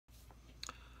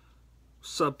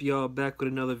What's up, y'all? Back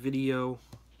with another video.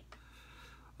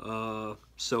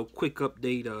 So quick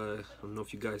update. I don't know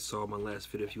if you guys saw my last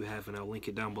video. If you haven't, I'll link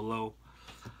it down below.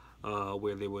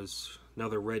 Where there was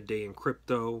another red day in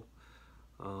crypto.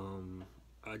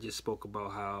 I just spoke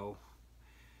about how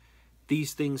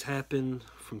these things happen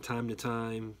from time to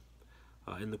time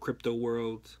in the crypto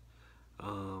world.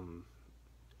 And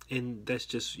that's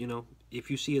just, if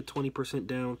you see a 20%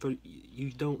 down, you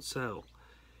don't sell.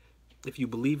 If you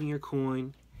believe in your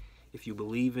coin, if you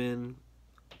believe in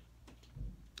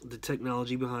the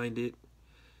technology behind it,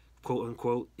 quote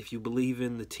unquote, if you believe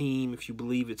in the team, if you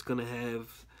believe it's going to have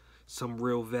some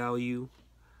real value,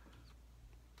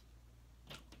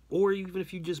 or even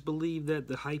if you just believe that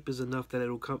the hype is enough that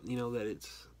it'll come, that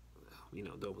it's, I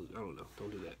don't know,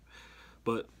 don't do that.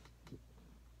 But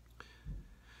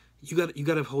you got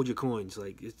to hold your coins.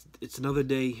 Like it's another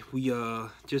day. We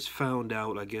just found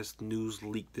out, I guess news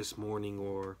leaked this morning,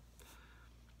 or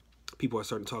people are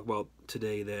starting to talk about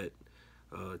today, that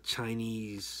the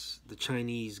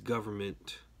Chinese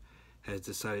government has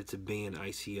decided to ban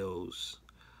ICOs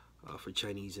for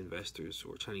Chinese investors,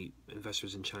 or Chinese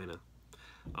investors in China.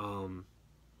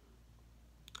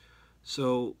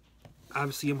 So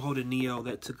obviously I'm holding NEO.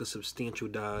 That took a substantial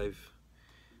dive.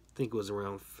 I think it was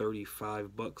around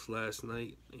 35 bucks last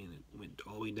night, and it went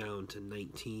all the way down to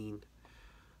 19.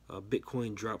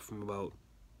 Bitcoin dropped from about,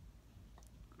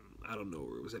 I don't know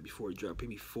where it was at before it dropped,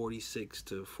 maybe 46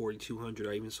 to 4,200.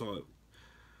 I even saw it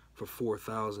for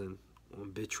 4,000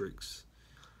 on Bittrex.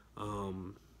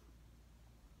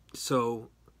 So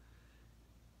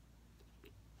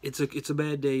it's a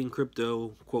bad day in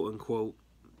crypto, quote unquote.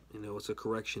 It's a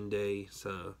correction day. It's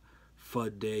a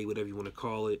FUD day, whatever you want to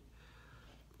call it.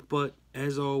 But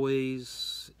as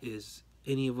always, is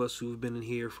any of us who've been in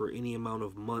here for any amount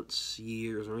of months,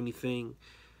 years, or anything,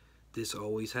 this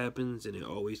always happens, and it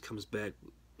always comes back,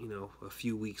 a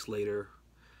few weeks later,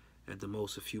 at the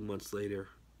most a few months later.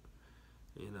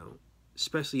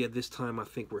 Especially at this time, I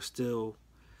think we're still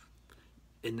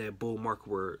in that bull market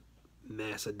where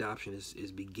mass adoption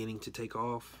is beginning to take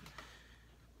off.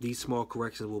 These small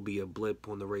corrections will be a blip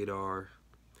on the radar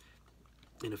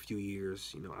in a few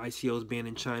years. ICOs banned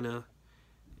in China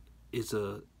is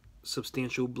a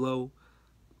substantial blow,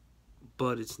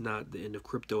 but it's not the end of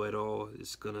crypto at all.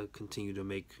 It's gonna continue to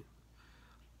make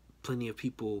plenty of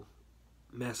people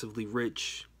massively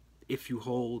rich if you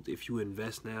hold, if you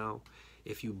invest now,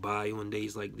 if you buy on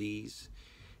days like these,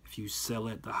 if you sell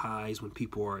at the highs when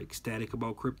people are ecstatic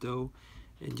about crypto,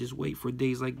 and just wait for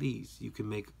days like these. You can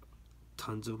make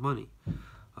tons of money,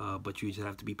 but you just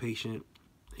have to be patient.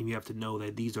 And you have to know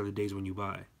that these are the days when you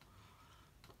buy.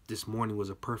 This morning was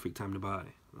a perfect time to buy.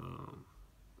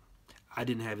 I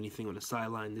didn't have anything on the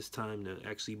sideline this time to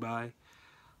actually buy.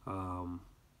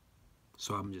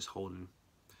 So I'm just holding.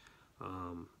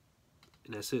 And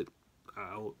that's it.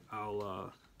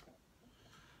 I'll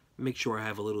make sure I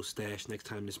have a little stash next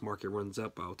time this market runs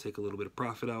up. I'll take a little bit of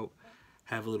profit out.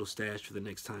 Have a little stash for the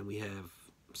next time we have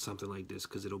something like this,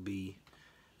 because it'll be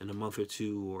in a month or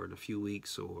two, or in a few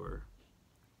weeks, or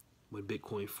when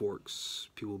Bitcoin forks,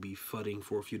 people will be fudding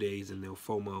for a few days, and they'll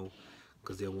FOMO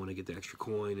because they'll want to get the extra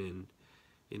coin.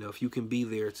 And if you can be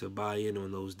there to buy in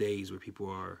on those days where people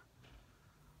are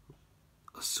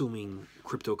assuming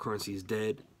cryptocurrency is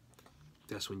dead,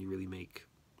 that's when you really make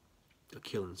a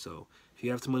killing. So if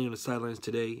you have some money on the sidelines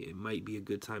today, it might be a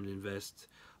good time to invest.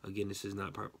 Again, this is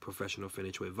not professional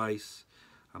financial advice.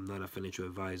 I'm not a financial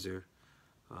advisor.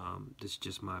 This is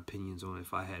just my opinions on,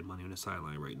 if I had money on the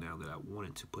sideline right now that I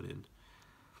wanted to put in,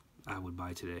 I would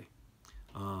buy today.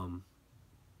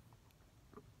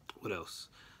 What else?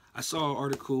 I saw an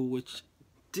article which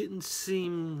didn't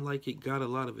seem like it got a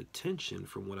lot of attention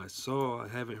from what I saw. I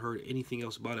haven't heard anything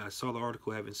else about it. I saw the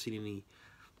article, I haven't seen any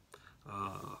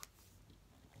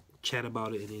chat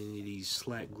about it in any of these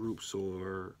Slack groups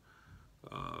or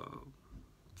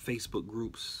Facebook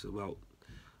groups about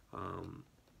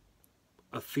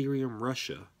Ethereum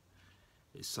Russia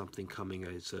is something coming.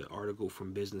 It's an article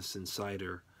from Business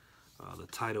Insider. The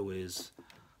title is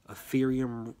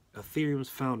Ethereum's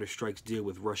founder strikes deal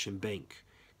with Russian bank,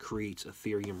 creates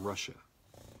Ethereum Russia.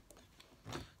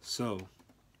 So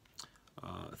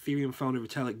Ethereum founder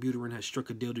Vitalik Buterin has struck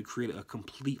a deal to create a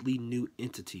completely new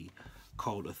entity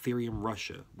called Ethereum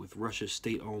Russia, with Russia's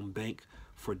state-owned Bank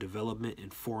for Development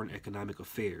and Foreign Economic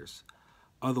Affairs,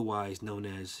 otherwise known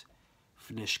as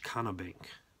Vneshkana Bank,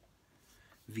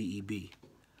 VEB.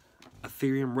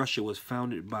 Ethereum Russia was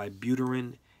founded by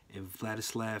Buterin and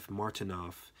Vladislav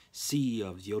Martinov, CEO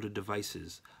of Yoda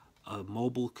Devices, a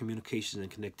mobile communications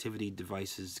and connectivity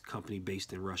devices company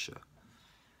based in Russia.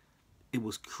 It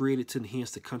was created to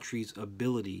enhance the country's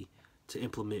ability to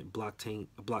implement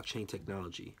blockchain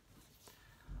technology.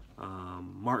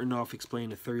 Martinoff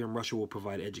explained Ethereum Russia will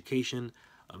provide education,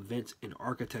 events, and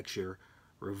architecture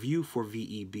review for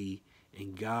VEB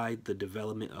and guide the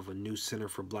development of a new Center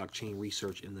for Blockchain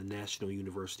Research in the National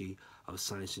University of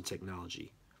Science and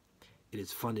Technology. It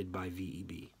is funded by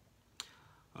VEB.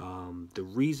 The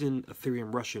reason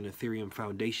Ethereum Russia and Ethereum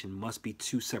Foundation must be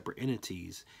two separate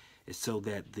entities is so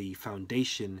that the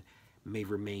foundation may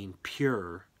remain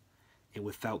pure and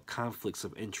without conflicts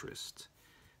of interest.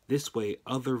 This way,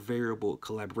 other variable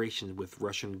collaborations with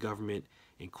Russian government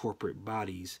and corporate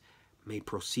bodies may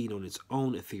proceed on its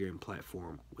own Ethereum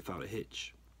platform without a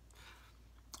hitch.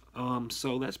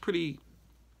 So that's pretty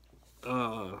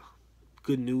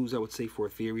good news, I would say, for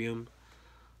Ethereum.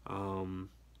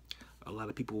 A lot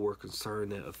of people were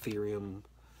concerned that Ethereum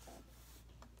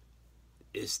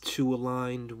is too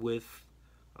aligned with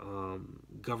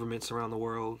governments around the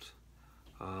world.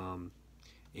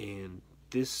 And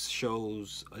this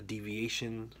shows a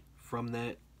deviation from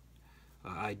that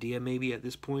idea, maybe at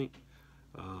this point,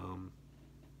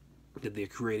 that they're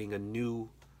creating a new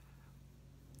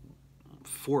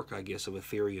fork, I guess, of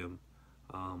Ethereum,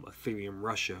 Ethereum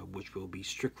Russia, which will be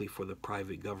strictly for the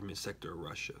private government sector of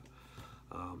Russia.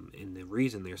 And the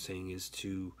reason they're saying is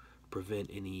to prevent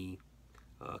any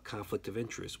conflict of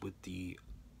interest with the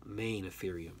main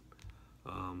Ethereum.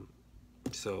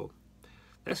 So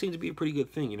that seems to be a pretty good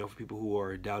thing, for people who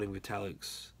are doubting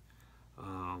Vitalik's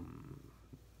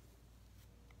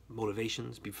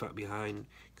motivations behind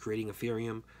creating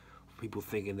Ethereum. People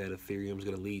thinking that Ethereum is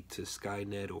going to lead to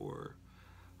Skynet or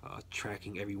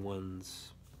tracking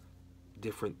everyone's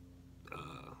different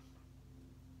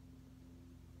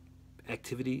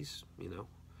activities.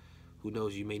 Who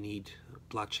knows? You may need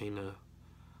blockchain to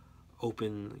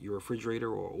open your refrigerator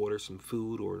or order some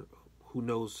food, or who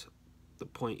knows the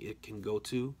point it can go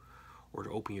to, or to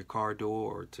open your car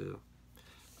door, or to,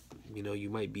 you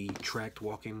might be tracked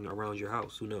walking around your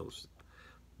house. Who knows?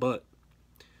 But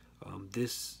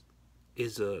this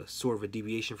is a sort of a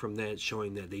deviation from that,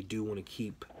 showing that they do want to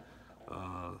keep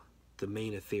the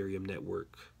main Ethereum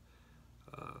network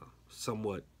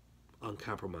somewhat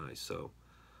uncompromised. So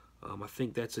I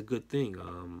think that's a good thing.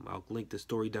 I'll link the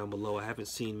story down below. I haven't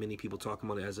seen many people talking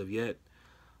about it as of yet,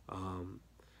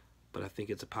 but I think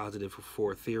it's a positive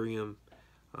for Ethereum.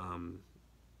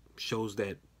 Shows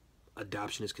that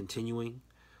adoption is continuing.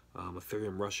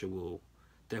 Ethereum Russia will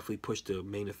definitely push the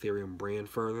main Ethereum brand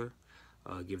further,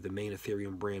 give the main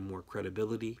Ethereum brand more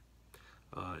credibility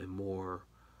and more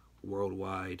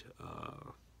worldwide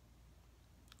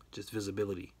just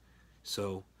visibility.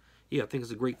 So yeah, I think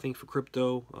it's a great thing for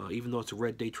crypto. Even though it's a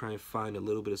red day, try and find a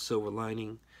little bit of silver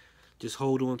lining. Just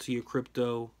hold on to your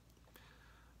crypto.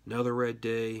 Another red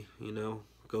day,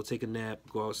 go take a nap,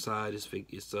 go outside. It's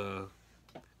the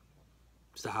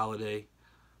holiday. I'm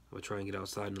gonna try and get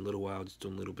outside in a little while, just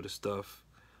doing a little bit of stuff.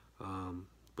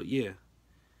 But yeah,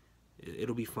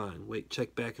 it'll be fine.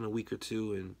 Check back in a week or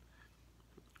two, and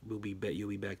you'll be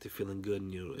back to feeling good,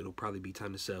 and it'll probably be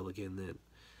time to sell again then.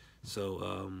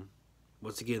 So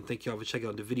once again, thank y'all for checking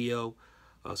out the video.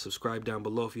 Subscribe down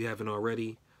below if you haven't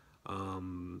already.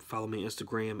 Follow me on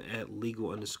Instagram at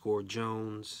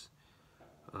legal_Jones.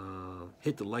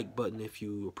 Hit the like button if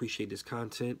you appreciate this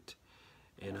content,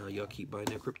 and y'all keep buying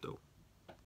that crypto.